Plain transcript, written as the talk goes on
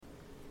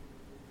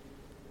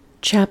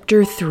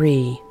Chapter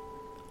 3.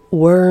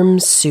 Worm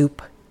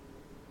Soup.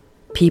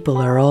 People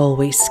are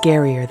always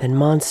scarier than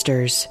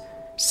monsters.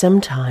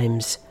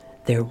 Sometimes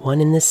they're one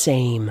and the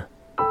same.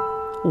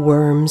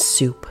 Worm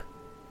Soup.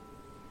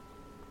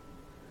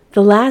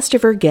 The last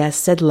of her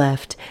guests had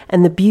left,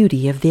 and the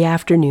beauty of the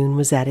afternoon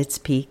was at its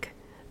peak.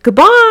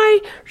 "Goodbye!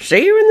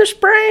 See you in the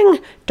spring!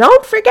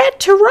 Don't forget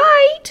to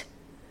write!"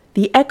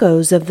 The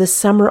echoes of the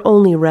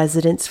summer-only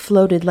residents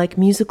floated like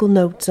musical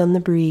notes on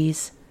the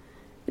breeze.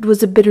 It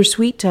was a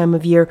bittersweet time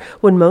of year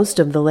when most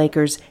of the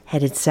Lakers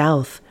headed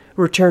south,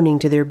 returning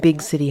to their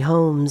big city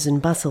homes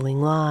and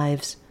bustling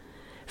lives.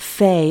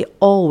 Faye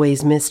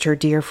always missed her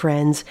dear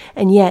friends,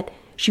 and yet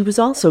she was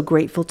also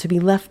grateful to be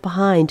left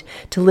behind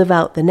to live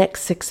out the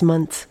next 6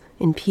 months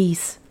in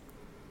peace.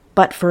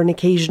 But for an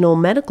occasional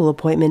medical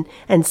appointment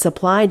and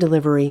supply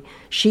delivery,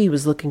 she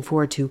was looking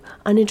forward to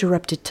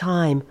uninterrupted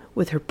time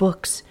with her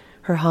books,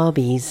 her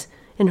hobbies,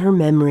 and her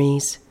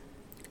memories.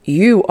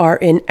 "You are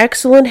in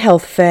excellent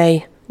health,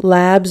 Faye.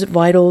 Labs,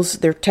 vitals,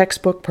 they're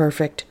textbook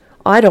perfect.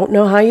 I don't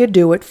know how you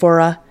do it for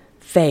a—"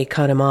 Faye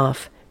cut him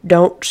off.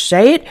 "Don't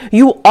say it.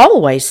 You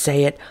always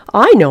say it.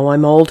 I know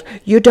I'm old.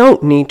 You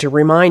don't need to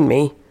remind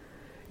me."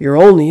 "You're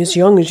only as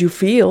young as you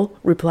feel,"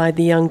 replied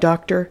the young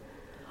doctor.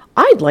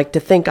 "I'd like to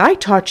think I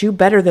taught you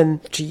better than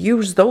to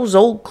use those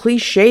old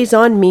cliches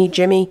on me,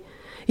 Jimmy.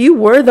 You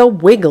were the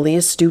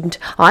wiggliest student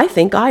I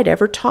think I'd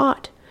ever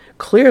taught.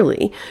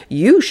 Clearly,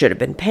 you should have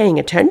been paying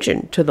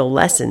attention to the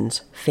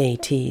lessons," Faye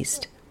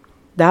teased.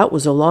 "That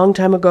was a long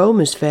time ago,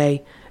 Miss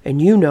Faye,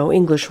 and you know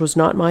English was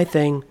not my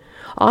thing.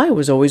 I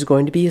was always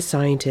going to be a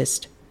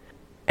scientist."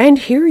 "And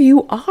here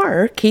you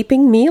are,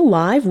 keeping me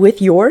alive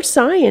with your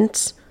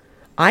science.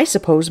 I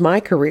suppose my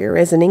career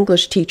as an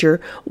English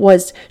teacher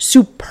was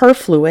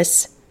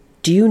superfluous.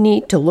 Do you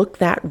need to look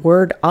that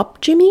word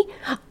up, Jimmy?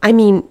 I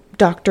mean,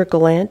 Dr.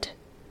 Gallant."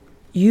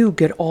 "You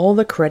get all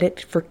the credit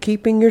for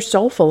keeping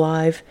yourself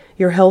alive.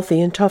 You're healthy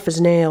and tough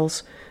as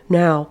nails.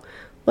 Now,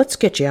 let's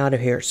get you out of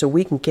here so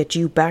we can get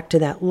you back to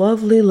that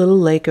lovely little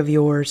lake of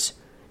yours.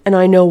 And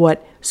I know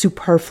what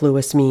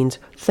superfluous means.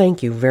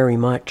 Thank you very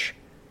much."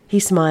 He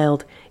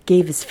smiled,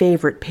 gave his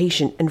favorite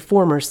patient and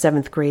former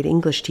 7th grade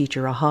English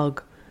teacher a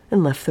hug,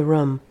 and left the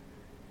room.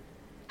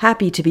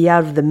 Happy to be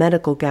out of the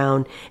medical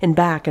gown and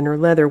back in her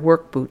leather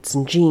work boots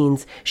and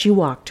jeans, she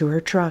walked to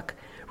her truck,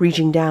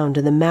 reaching down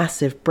to the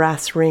massive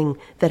brass ring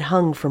that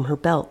hung from her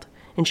belt,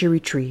 and she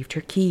retrieved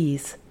her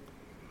keys.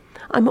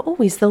 "I'm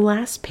always the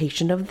last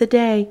patient of the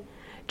day.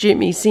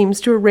 Jimmy seems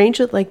to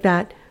arrange it like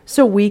that,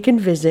 so we can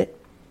visit."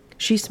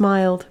 She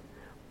smiled.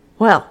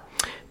 "Well,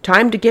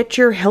 time to get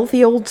your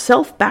healthy old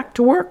self back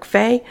to work,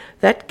 Faye.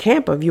 That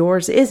camp of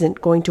yours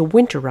isn't going to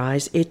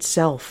winterize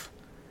itself."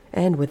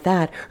 And with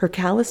that, her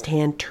calloused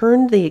hand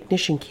turned the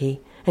ignition key,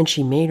 and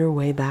she made her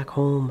way back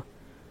home.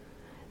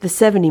 The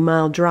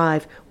 70-mile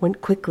drive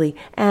went quickly,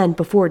 and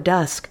before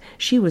dusk,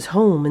 she was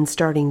home and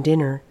starting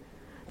dinner.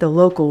 The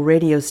local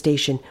radio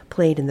station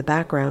played in the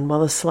background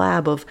while a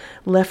slab of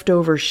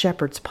leftover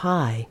shepherd's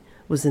pie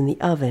was in the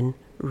oven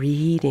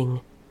reheating.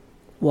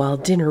 While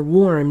dinner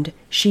warmed,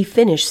 she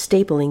finished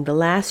stapling the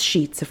last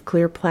sheets of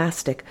clear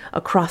plastic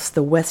across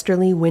the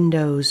westerly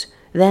windows.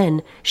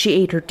 Then she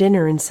ate her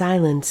dinner in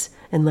silence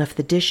and left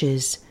the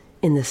dishes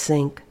in the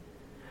sink.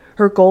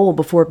 Her goal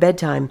before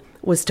bedtime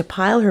was to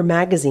pile her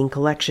magazine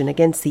collection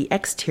against the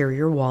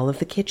exterior wall of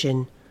the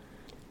kitchen.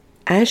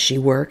 As she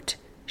worked,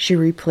 she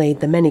replayed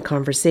the many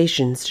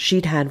conversations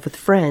she'd had with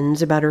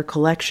friends about her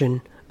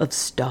collection of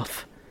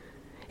stuff.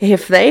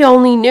 "If they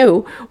only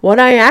knew what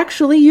I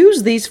actually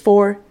use these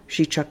for,"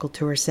 she chuckled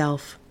to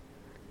herself.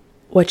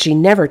 What she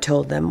never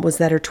told them was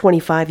that her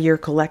 25-year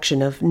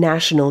collection of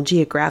National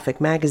Geographic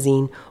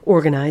magazine,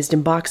 organized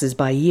in boxes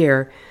by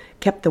year,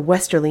 kept the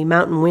westerly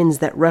mountain winds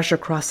that rush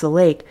across the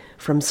lake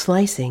from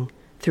slicing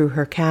through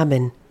her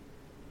cabin.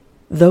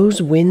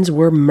 Those winds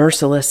were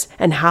merciless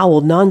and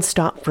howled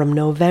nonstop from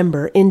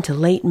November into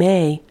late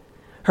May.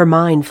 Her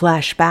mind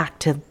flashed back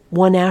to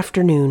one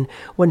afternoon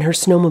when her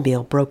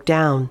snowmobile broke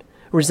down,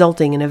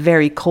 resulting in a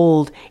very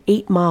cold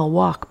 8-mile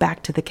walk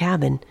back to the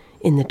cabin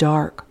in the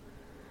dark.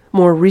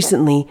 More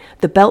recently,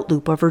 the belt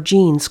loop of her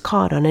jeans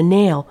caught on a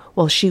nail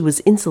while she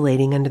was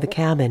insulating under the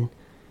cabin.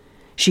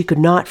 She could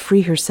not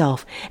free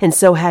herself, and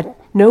so had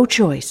no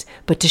choice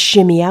but to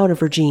shimmy out of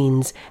her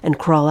jeans and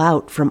crawl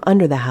out from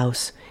under the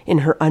house in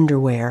her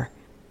underwear.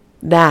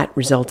 That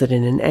resulted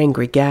in an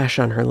angry gash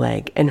on her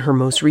leg and her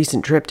most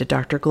recent trip to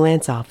Dr.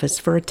 Gallant's office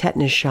for a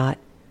tetanus shot.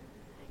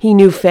 He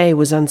knew Faye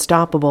was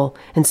unstoppable,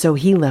 and so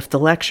he left the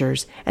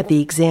lectures at the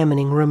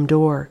examining room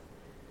door.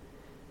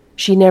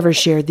 She never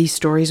shared these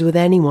stories with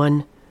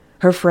anyone.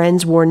 Her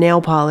friends wore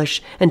nail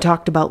polish and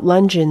talked about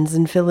luncheons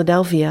in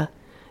Philadelphia.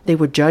 They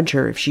would judge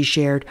her if she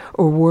shared,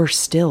 or worse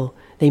still,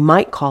 they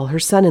might call her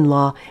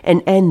son-in-law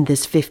and end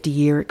this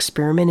 50-year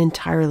experiment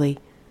entirely.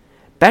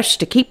 "Best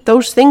to keep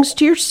those things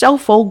to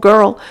yourself, old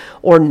girl,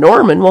 or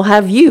Norman will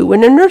have you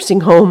in a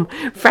nursing home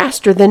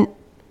faster than—"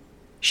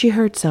 She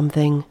heard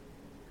something,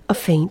 a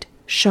faint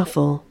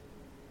shuffle.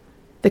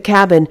 The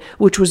cabin,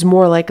 which was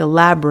more like a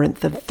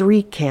labyrinth of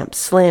 3 camps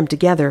slammed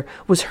together,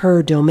 was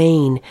her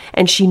domain,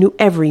 and she knew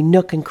every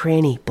nook and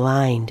cranny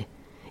blind.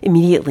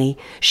 Immediately,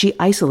 she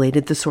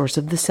isolated the source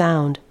of the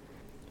sound.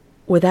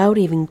 Without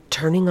even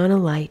turning on a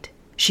light,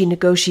 she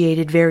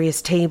negotiated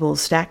various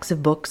tables, stacks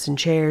of books and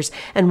chairs,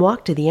 and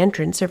walked to the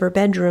entrance of her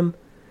bedroom.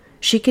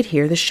 She could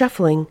hear the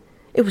shuffling.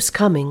 It was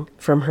coming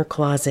from her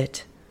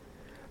closet.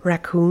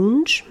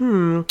 Raccoons?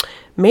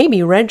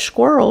 Maybe red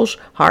squirrels.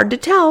 Hard to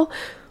tell.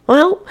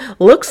 Well,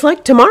 looks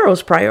like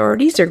tomorrow's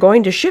priorities are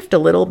going to shift a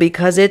little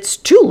because it's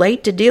too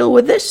late to deal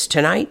with this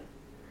tonight.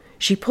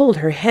 She pulled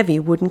her heavy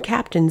wooden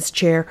captain's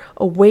chair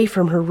away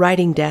from her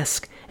writing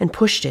desk and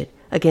pushed it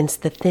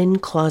against the thin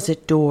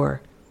closet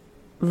door.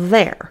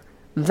 There.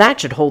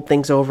 That should hold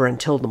things over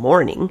until the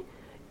morning.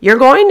 You're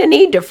going to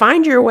need to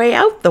find your way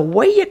out the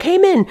way you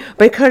came in,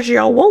 because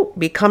you won't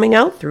be coming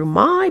out through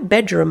my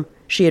bedroom,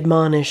 she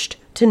admonished,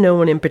 to no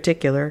one in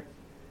particular.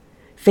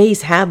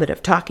 Faye's habit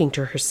of talking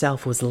to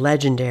herself was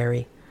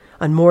legendary.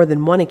 On more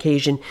than one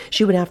occasion,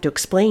 she would have to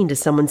explain to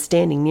someone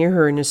standing near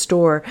her in a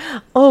store,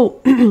 "Oh,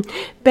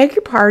 beg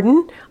your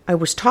pardon, I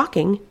was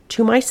talking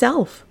to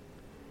myself."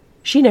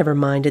 She never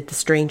minded the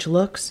strange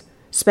looks.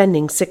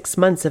 Spending 6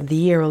 months of the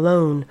year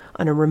alone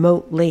on a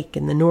remote lake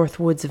in the north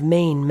woods of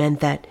Maine meant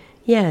that,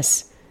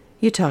 yes,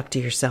 you talked to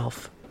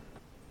yourself.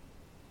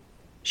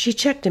 She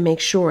checked to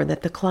make sure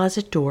that the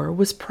closet door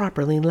was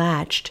properly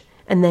latched,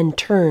 and then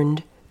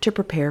turned to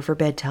prepare for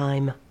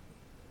bedtime.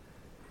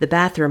 The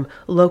bathroom,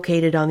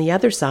 located on the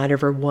other side of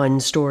her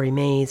 1-story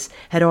maze,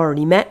 had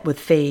already met with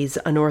Faye's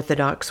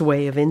unorthodox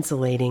way of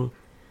insulating.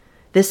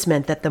 This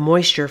meant that the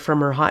moisture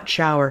from her hot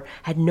shower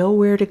had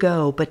nowhere to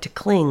go but to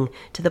cling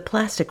to the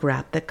plastic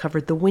wrap that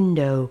covered the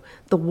window,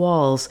 the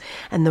walls,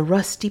 and the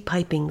rusty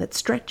piping that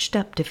stretched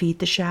up to feed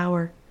the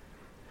shower.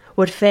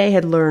 What Faye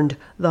had learned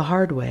the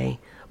hard way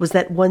was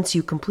that once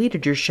you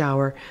completed your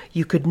shower,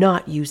 you could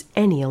not use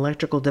any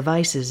electrical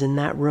devices in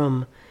that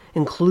room,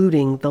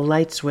 including the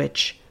light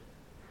switch.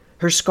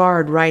 Her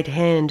scarred right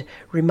hand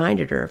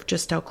reminded her of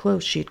just how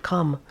close she had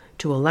come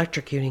to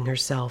electrocuting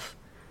herself.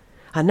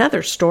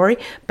 Another story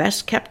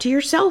best kept to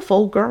yourself,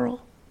 old girl.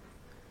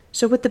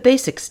 So with the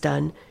basics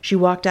done, she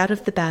walked out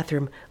of the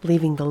bathroom,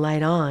 leaving the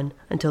light on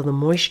until the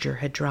moisture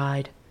had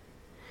dried.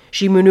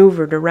 She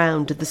maneuvered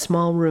around to the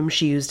small room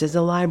she used as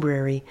a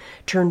library,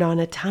 turned on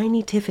a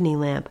tiny Tiffany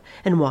lamp,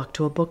 and walked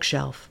to a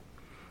bookshelf.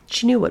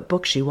 She knew what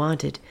book she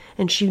wanted,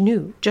 and she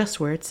knew just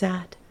where it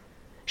sat.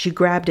 She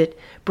grabbed it,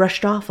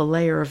 brushed off a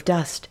layer of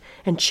dust,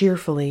 and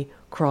cheerfully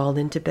crawled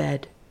into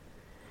bed.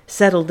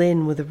 Settled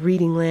in with a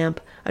reading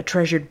lamp, a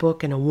treasured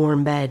book, and a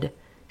warm bed,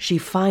 she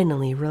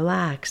finally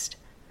relaxed.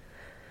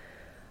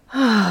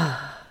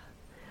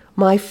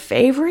 My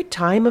favorite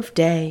time of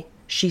day,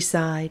 she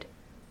sighed.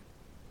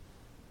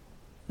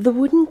 The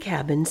wooden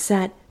cabin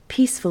sat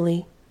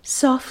peacefully,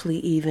 softly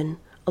even,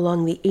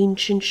 along the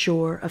ancient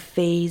shore of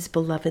Faye's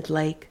beloved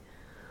lake.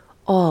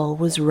 All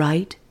was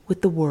right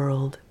with the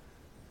world.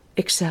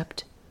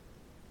 Except,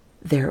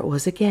 there it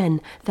was again,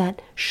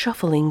 that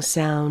shuffling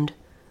sound.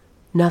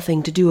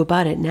 Nothing to do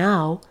about it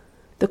now.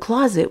 The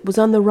closet was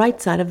on the right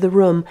side of the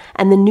room,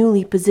 and the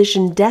newly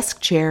positioned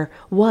desk chair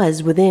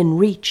was within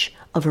reach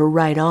of her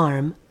right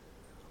arm.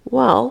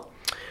 Well,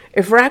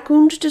 if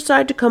raccoons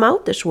decide to come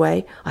out this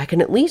way, I can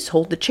at least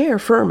hold the chair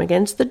firm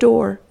against the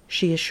door,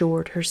 she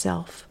assured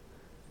herself.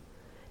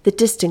 The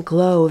distant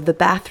glow of the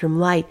bathroom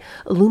light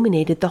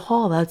illuminated the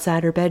hall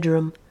outside her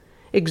bedroom.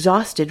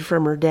 Exhausted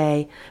from her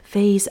day,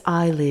 Faye's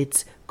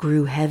eyelids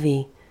grew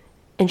heavy,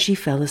 and she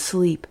fell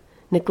asleep,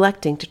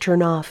 neglecting to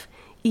turn off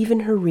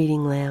even her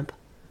reading lamp.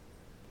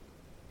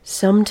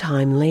 Some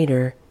time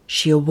later,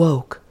 she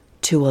awoke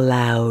to a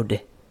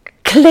loud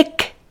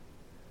click.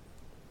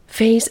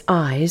 Faye's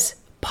eyes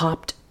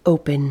popped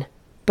open,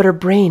 but her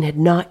brain had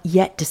not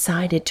yet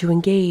decided to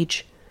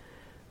engage.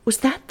 Was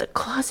that the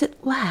closet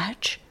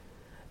latch?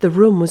 The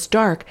room was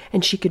dark,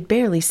 and she could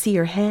barely see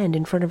her hand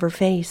in front of her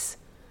face.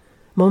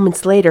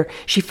 Moments later,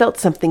 she felt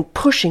something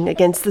pushing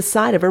against the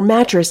side of her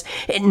mattress.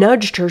 It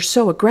nudged her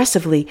so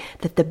aggressively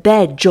that the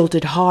bed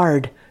jolted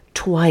hard,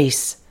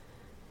 twice.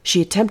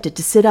 She attempted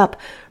to sit up.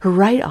 Her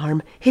right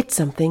arm hit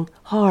something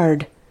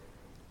hard.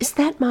 Is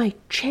that my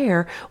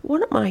chair?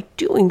 What am I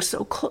doing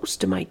so close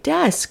to my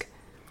desk?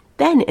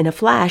 Then, in a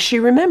flash, she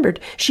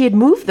remembered she had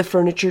moved the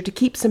furniture to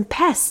keep some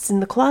pests in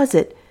the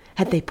closet.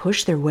 Had they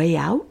pushed their way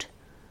out?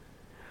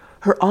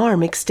 Her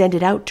arm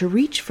extended out to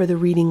reach for the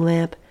reading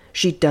lamp.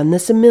 She'd done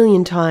this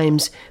 1,000,000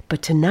 times,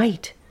 but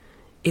tonight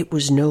it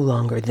was no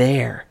longer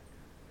there.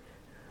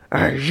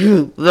 "Are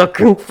you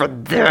looking for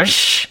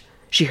this?"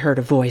 she heard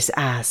a voice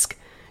ask.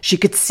 She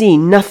could see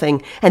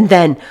nothing, and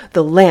then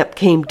the lamp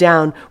came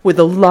down with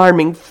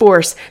alarming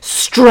force,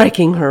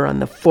 striking her on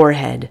the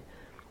forehead.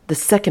 The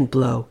second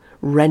blow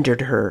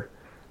rendered her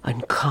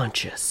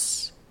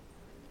unconscious.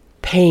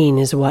 Pain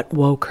is what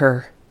woke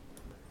her.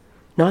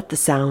 Not the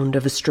sound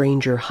of a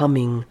stranger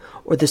humming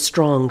or the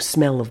strong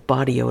smell of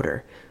body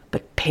odor,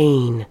 but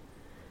pain.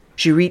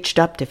 She reached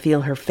up to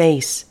feel her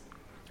face.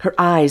 Her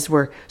eyes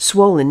were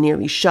swollen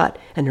nearly shut,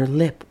 and her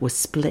lip was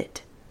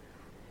split.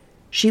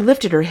 She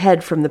lifted her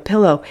head from the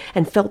pillow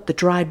and felt the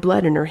dried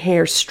blood in her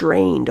hair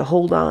strain to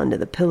hold on to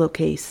the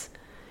pillowcase.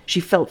 She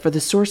felt for the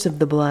source of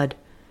the blood.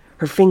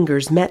 Her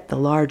fingers met the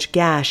large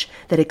gash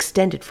that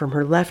extended from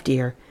her left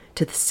ear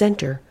to the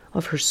center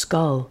of her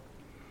skull.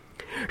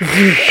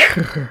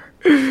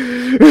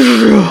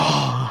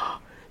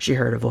 She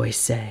heard a voice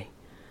say.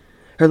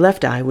 Her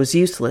left eye was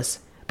useless,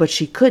 but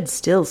she could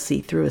still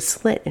see through a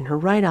slit in her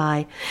right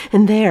eye,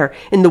 and there,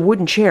 in the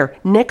wooden chair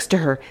next to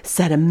her,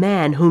 sat a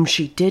man whom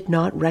she did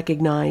not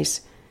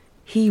recognize.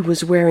 He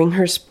was wearing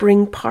her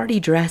spring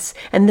party dress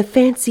and the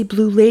fancy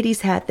blue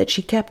lady's hat that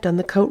she kept on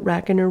the coat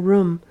rack in her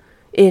room.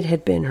 It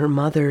had been her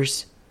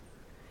mother's.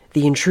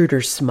 The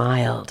intruder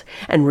smiled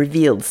and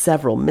revealed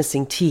several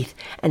missing teeth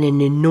and an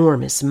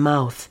enormous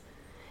mouth.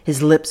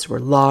 His lips were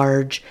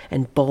large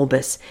and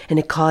bulbous, and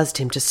it caused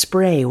him to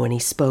spray when he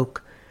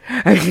spoke.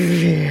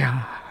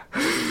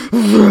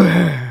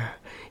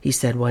 He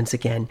said once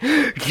again,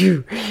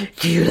 Do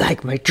you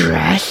like my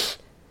dress?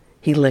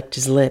 He licked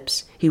his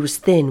lips. He was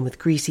thin with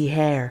greasy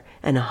hair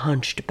and a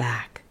hunched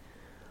back.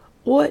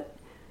 What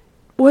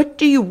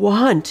do you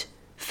want?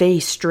 Faye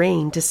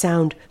strained to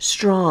sound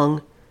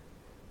strong.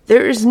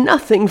 There is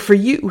nothing for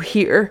you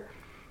here.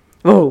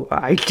 Oh,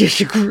 I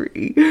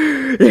disagree.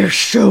 There's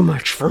so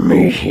much for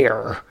me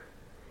here.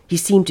 He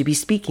seemed to be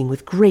speaking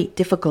with great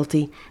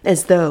difficulty,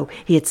 as though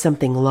he had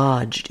something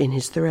lodged in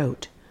his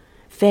throat.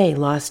 Faye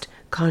lost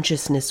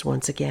consciousness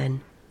once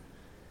again.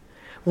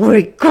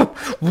 Wake up!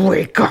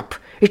 Wake up!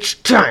 It's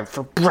time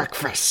for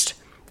breakfast!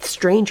 The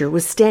stranger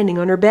was standing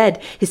on her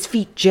bed, his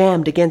feet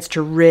jammed against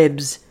her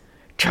ribs.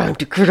 Time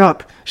to get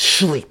up,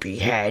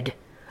 sleepyhead.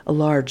 A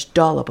large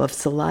dollop of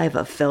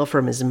saliva fell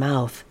from his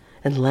mouth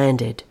and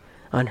landed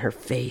on her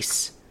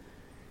face.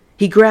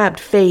 He grabbed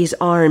Faye's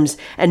arms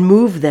and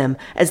moved them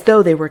as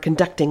though they were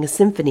conducting a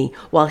symphony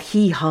while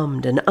he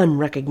hummed an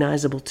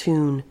unrecognizable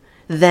tune.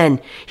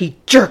 Then he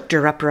jerked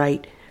her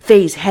upright.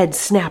 Faye's head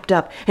snapped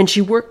up and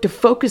she worked to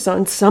focus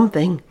on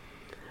something.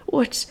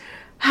 What's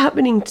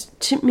happening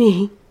to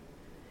me?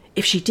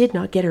 If she did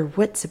not get her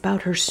wits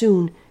about her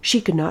soon, she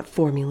could not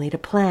formulate a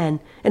plan,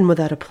 and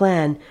without a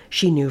plan,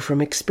 she knew from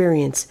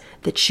experience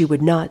that she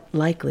would not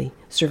likely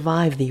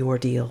survive the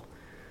ordeal.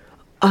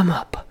 I'm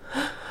up,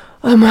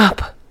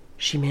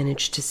 she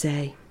managed to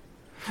say.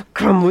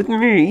 Come with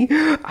me.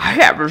 I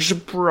have a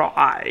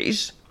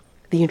surprise.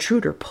 The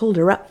intruder pulled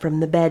her up from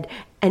the bed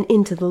and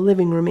into the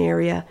living room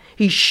area.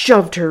 He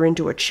shoved her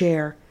into a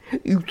chair.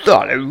 You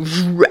thought I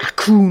was a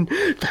raccoon?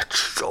 That's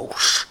so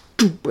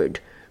stupid.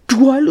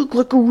 Do I look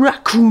like a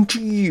raccoon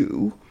to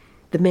you?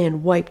 The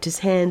man wiped his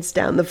hands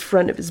down the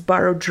front of his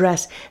borrowed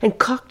dress and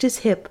cocked his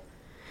hip.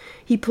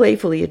 He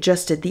playfully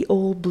adjusted the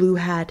old blue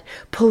hat,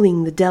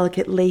 pulling the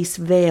delicate lace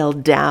veil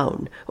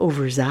down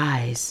over his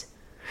eyes.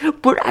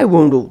 But I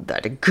won't hold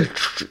that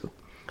against you.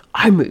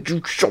 I made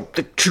you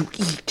something to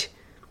eat.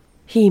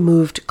 He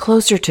moved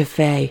closer to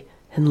Faye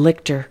and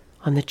licked her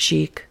on the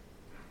cheek.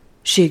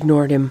 She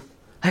ignored him.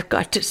 I've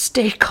got to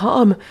stay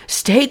calm.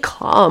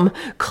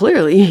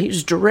 Clearly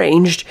he's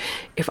deranged.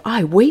 If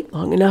I wait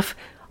long enough,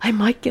 I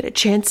might get a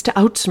chance to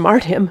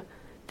outsmart him.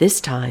 This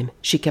time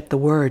she kept the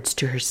words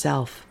to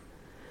herself.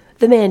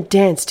 The man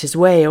danced his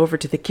way over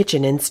to the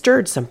kitchen and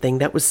stirred something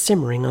that was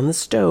simmering on the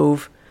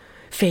stove.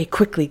 Faye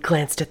quickly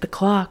glanced at the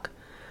clock.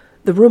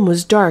 The room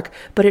was dark,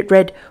 but it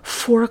read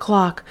 4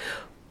 o'clock.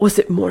 Was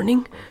it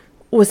morning?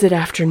 Was it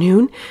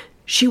afternoon?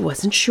 She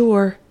wasn't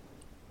sure.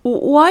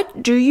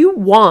 What do you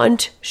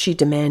want? She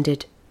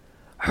demanded.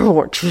 I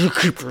want you to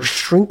keep your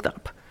strength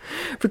up,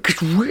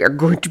 because we are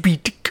going to be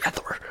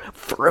together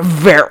for a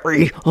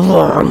very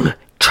long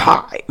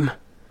time.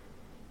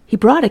 He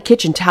brought a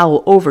kitchen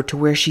towel over to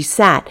where she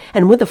sat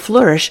and with a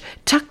flourish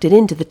tucked it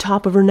into the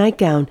top of her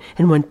nightgown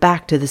and went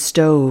back to the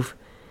stove.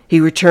 He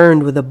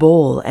returned with a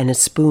bowl and a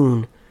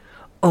spoon.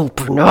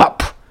 Open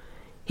up!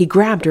 He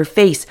grabbed her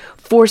face,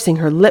 forcing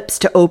her lips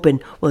to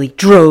open while he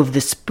drove the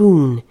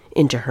spoon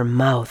into her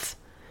mouth.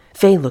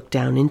 Faye looked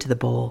down into the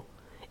bowl.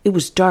 It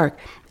was dark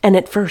and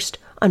at first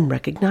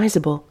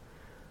unrecognizable.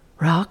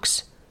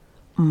 Rocks?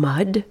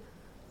 Mud?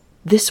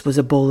 This was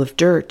a bowl of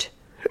dirt.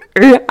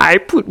 I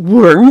put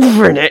worms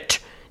in it.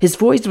 His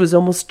voice was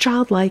almost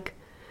childlike.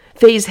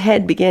 Faye's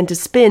head began to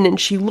spin and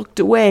she looked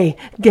away,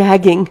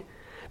 gagging.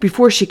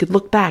 Before she could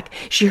look back,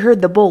 she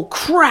heard the bowl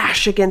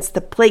crash against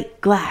the plate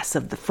glass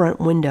of the front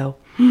window.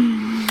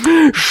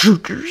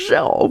 Shoot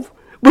yourself.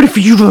 But if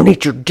you don't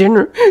eat your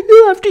dinner,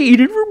 you'll have to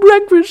eat it for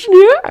breakfast.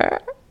 Yeah.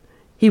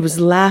 He was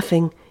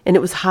laughing, and it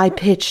was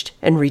high-pitched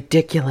and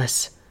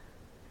ridiculous.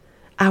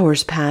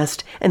 Hours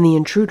passed, and the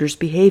intruder's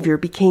behavior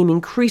became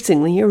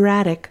increasingly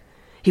erratic.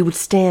 He would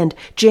stand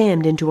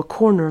jammed into a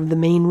corner of the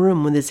main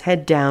room with his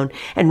head down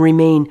and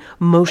remain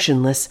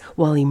motionless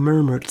while he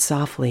murmured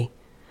softly.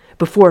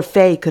 Before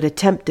Faye could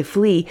attempt to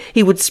flee,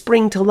 he would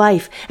spring to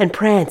life and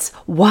prance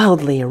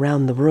wildly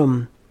around the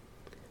room.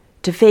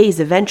 To Faye's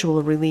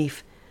eventual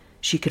relief,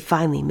 she could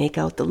finally make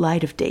out the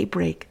light of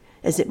daybreak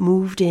as it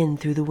moved in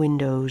through the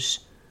windows.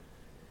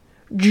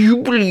 Do you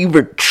believe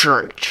in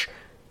church?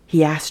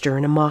 he asked her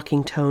in a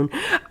mocking tone.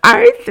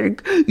 "I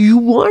think you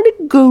want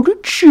to go to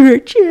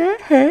church."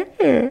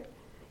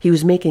 He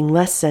was making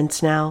less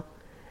sense now.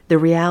 The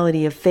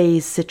reality of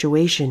Faye's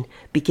situation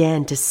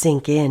began to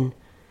sink in.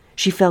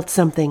 She felt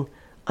something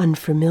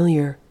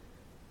unfamiliar.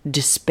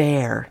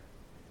 Despair.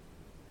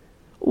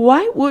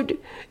 "Why would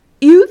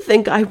you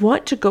think I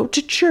want to go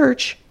to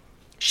church?"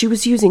 She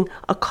was using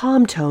a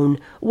calm tone,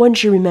 one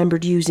she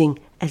remembered using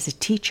as a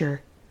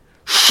teacher.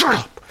 "Shut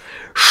up!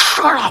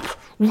 Shut up!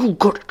 We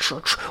go to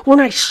church when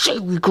I say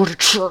we go to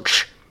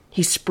church."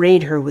 He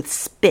sprayed her with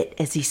spit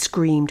as he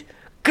screamed,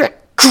 "Get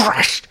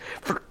dressed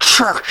for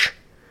church."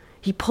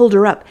 He pulled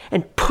her up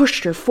and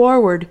pushed her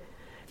forward.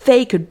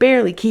 Faye could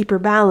barely keep her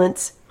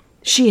balance.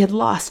 She had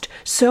lost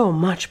so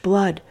much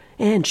blood,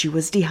 and she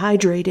was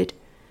dehydrated.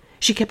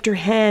 She kept her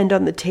hand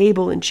on the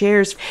table and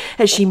chairs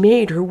as she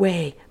made her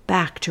way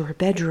back to her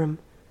bedroom.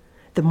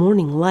 The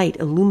morning light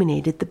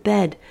illuminated the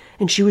bed,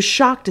 and she was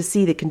shocked to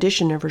see the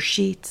condition of her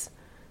sheets.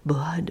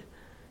 Blood.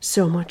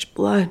 So much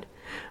blood.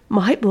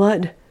 My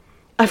blood.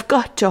 I've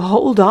got to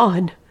hold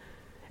on.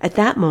 At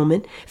that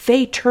moment,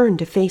 Faye turned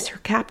to face her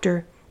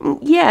captor.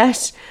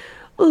 "Yes,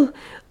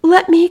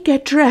 let me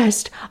get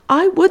dressed.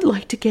 I would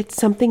like to get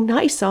something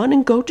nice on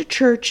and go to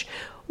church.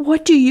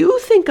 What do you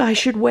think I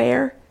should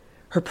wear?"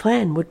 Her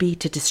plan would be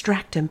to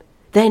distract him.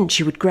 Then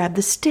she would grab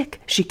the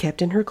stick she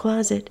kept in her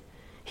closet.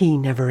 He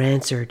never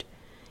answered.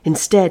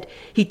 Instead,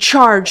 he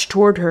charged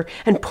toward her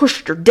and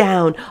pushed her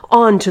down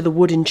onto the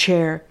wooden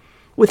chair.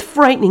 With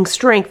frightening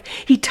strength,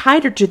 he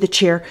tied her to the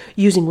chair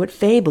using what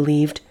Faye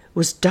believed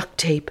was duct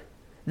tape.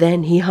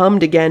 Then he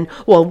hummed again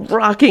while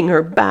rocking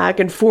her back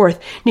and forth,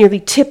 nearly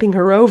tipping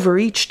her over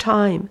each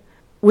time.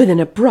 With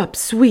an abrupt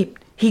sweep,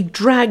 he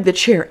dragged the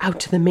chair out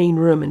to the main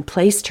room and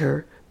placed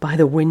her by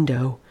the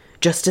window.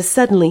 Just as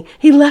suddenly,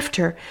 he left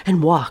her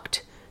and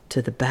walked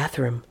to the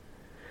bathroom.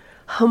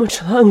 "How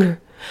much longer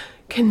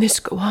can this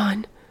go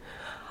on?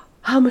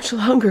 How much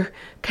longer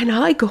can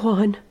I go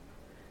on?"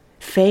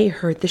 Faye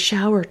heard the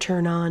shower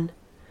turn on.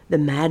 The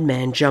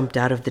madman jumped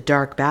out of the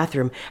dark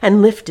bathroom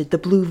and lifted the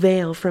blue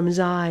veil from his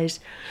eyes.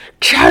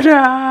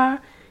 "Ta-da!"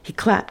 He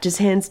clapped his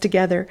hands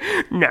together.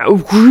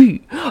 "Now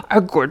we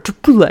are going to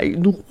play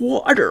in the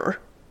water."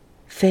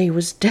 Faye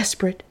was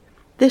desperate.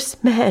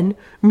 This man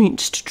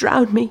means to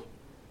drown me.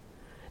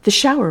 The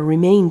shower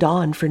remained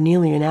on for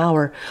nearly an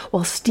hour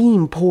while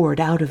steam poured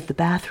out of the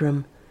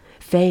bathroom.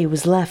 Faye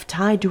was left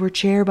tied to her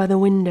chair by the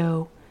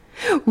window.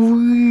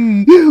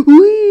 "Wee!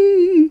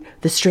 Wee!"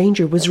 The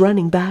stranger was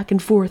running back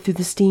and forth through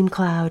the steam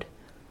cloud.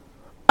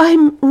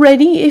 "I'm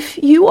ready if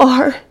you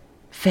are,"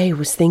 Faye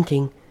was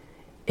thinking.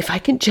 "If I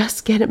can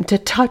just get him to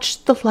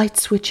touch the light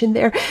switch in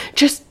there,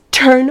 just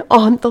turn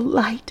on the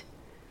light.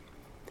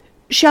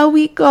 Shall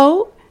we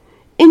go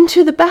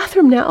into the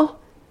bathroom now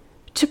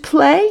to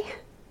play?"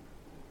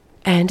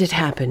 And it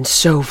happened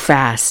so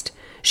fast.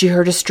 She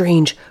heard a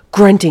strange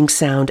grunting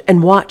sound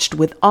and watched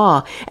with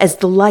awe as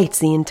the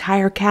lights in the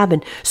entire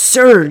cabin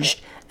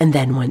surged and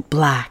then went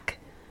black.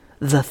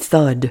 The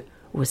thud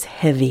was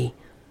heavy.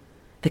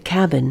 The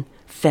cabin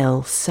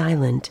fell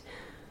silent,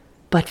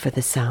 but for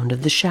the sound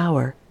of the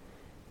shower.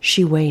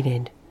 She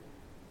waited.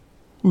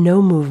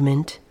 No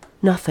movement,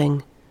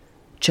 nothing,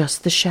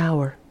 just the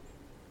shower.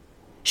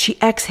 She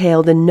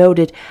exhaled and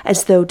noted,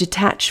 as though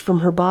detached from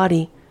her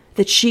body,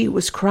 that she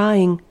was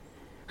crying.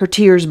 Her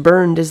tears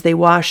burned as they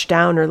washed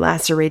down her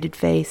lacerated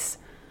face.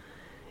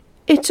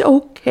 "It's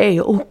okay,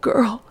 old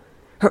girl,"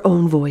 her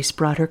own voice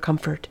brought her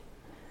comfort.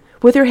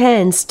 With her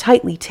hands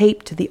tightly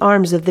taped to the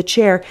arms of the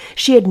chair,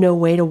 she had no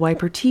way to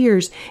wipe her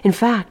tears. In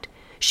fact,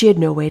 she had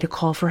no way to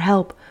call for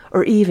help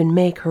or even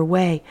make her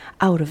way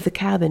out of the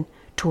cabin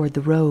toward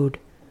the road.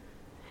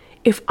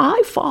 "If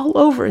I fall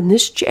over in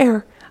this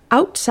chair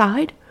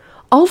outside,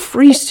 I'll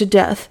freeze to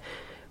death.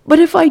 But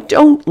if I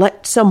don't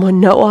let someone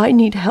know I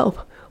need help,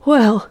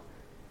 well,"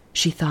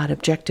 she thought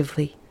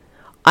objectively,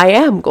 "I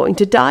am going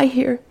to die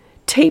here,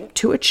 taped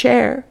to a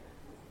chair."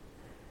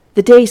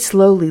 The day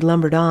slowly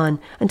lumbered on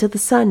until the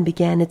sun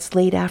began its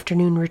late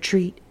afternoon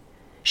retreat.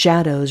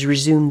 Shadows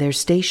resumed their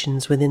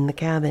stations within the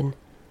cabin.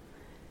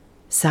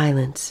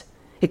 Silence,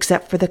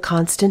 except for the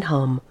constant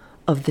hum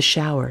of the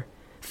shower.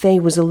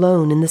 Faye was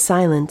alone in the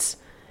silence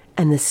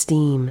and the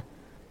steam.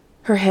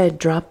 Her head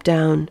dropped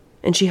down,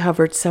 and she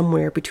hovered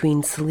somewhere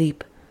between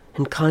sleep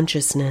and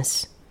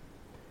consciousness.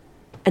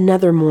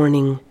 Another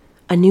morning,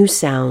 a new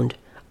sound,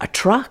 a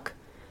truck,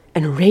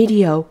 and a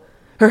radio.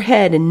 Her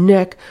head and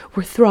neck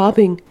were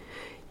throbbing.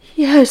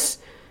 Yes,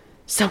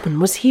 someone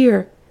was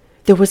here.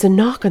 There was a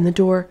knock on the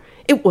door.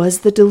 It was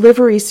the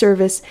delivery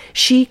service.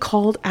 She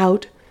called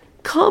out,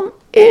 "Come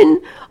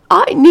in,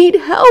 I need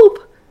help."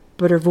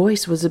 But her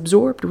voice was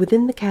absorbed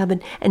within the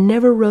cabin and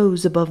never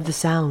rose above the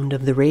sound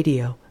of the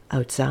radio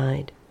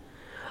outside.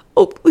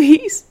 "Oh,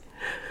 please,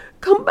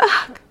 come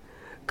back,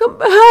 come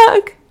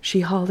back,"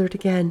 she hollered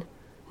again.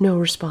 No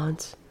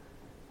response.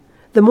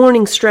 The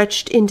morning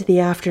stretched into the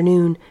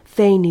afternoon.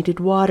 Faye needed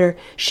water.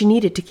 She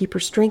needed to keep her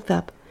strength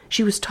up.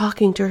 She was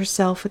talking to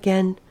herself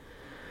again.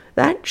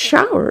 "That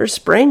shower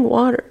sprang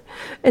water,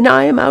 and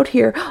I am out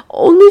here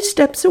only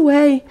steps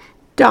away.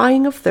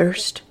 dying of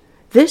thirst.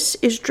 This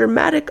is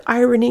dramatic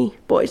irony,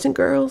 boys and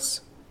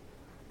girls."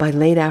 By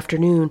late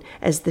afternoon,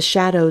 as the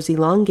shadows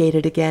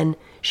elongated again,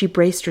 she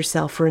braced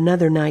herself for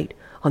another night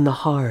on the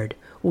hard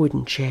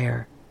wooden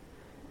chair.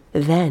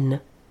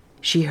 Then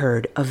she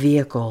heard a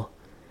vehicle.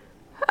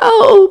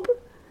 "Help!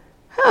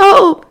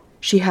 Help!"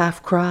 she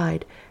half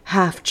cried,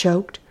 half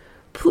choked.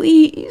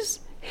 "Please,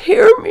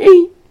 hear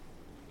me."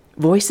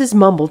 Voices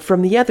mumbled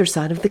from the other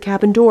side of the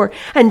cabin door,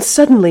 and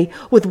suddenly,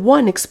 with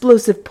one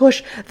explosive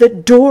push, the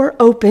door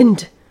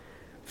opened.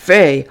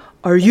 "Fay,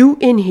 are you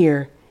in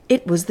here?"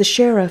 It was the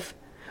sheriff.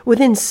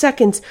 Within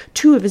seconds,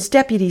 2 of his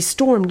deputies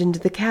stormed into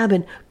the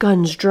cabin,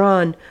 guns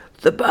drawn.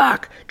 "The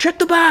back! Check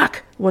the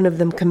back!" one of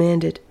them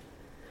commanded.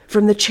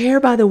 From the chair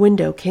by the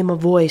window came a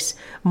voice,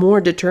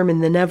 more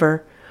determined than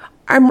ever.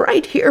 "I'm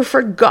right here,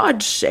 for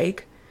God's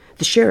sake!"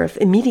 The sheriff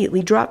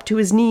immediately dropped to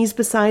his knees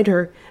beside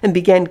her and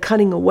began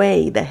cutting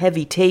away the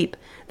heavy tape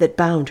that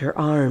bound her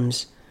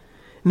arms.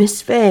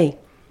 "Miss Fay,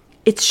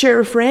 it's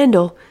Sheriff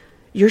Randall.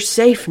 You're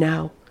safe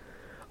now."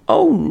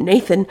 "Oh,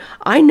 Nathan,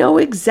 I know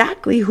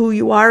exactly who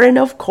you are, and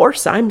of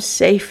course I'm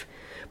safe.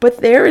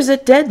 But there is a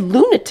dead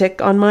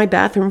lunatic on my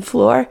bathroom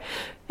floor,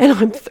 and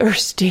I'm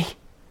thirsty."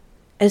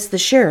 As the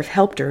sheriff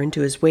helped her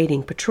into his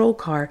waiting patrol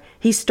car,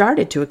 he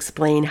started to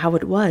explain how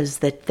it was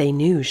that they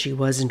knew she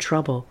was in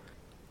trouble.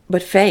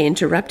 But Fay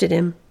interrupted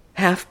him,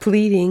 half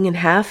pleading and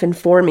half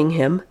informing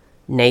him.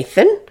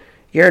 "Nathan,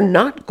 you're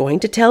not going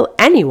to tell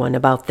anyone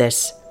about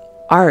this,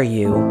 are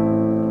you?"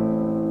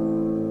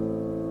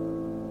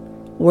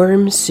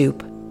 Worm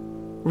Soup,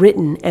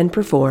 written and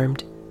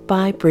performed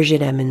by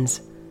Bridget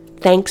Emmons.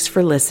 Thanks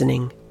for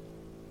listening.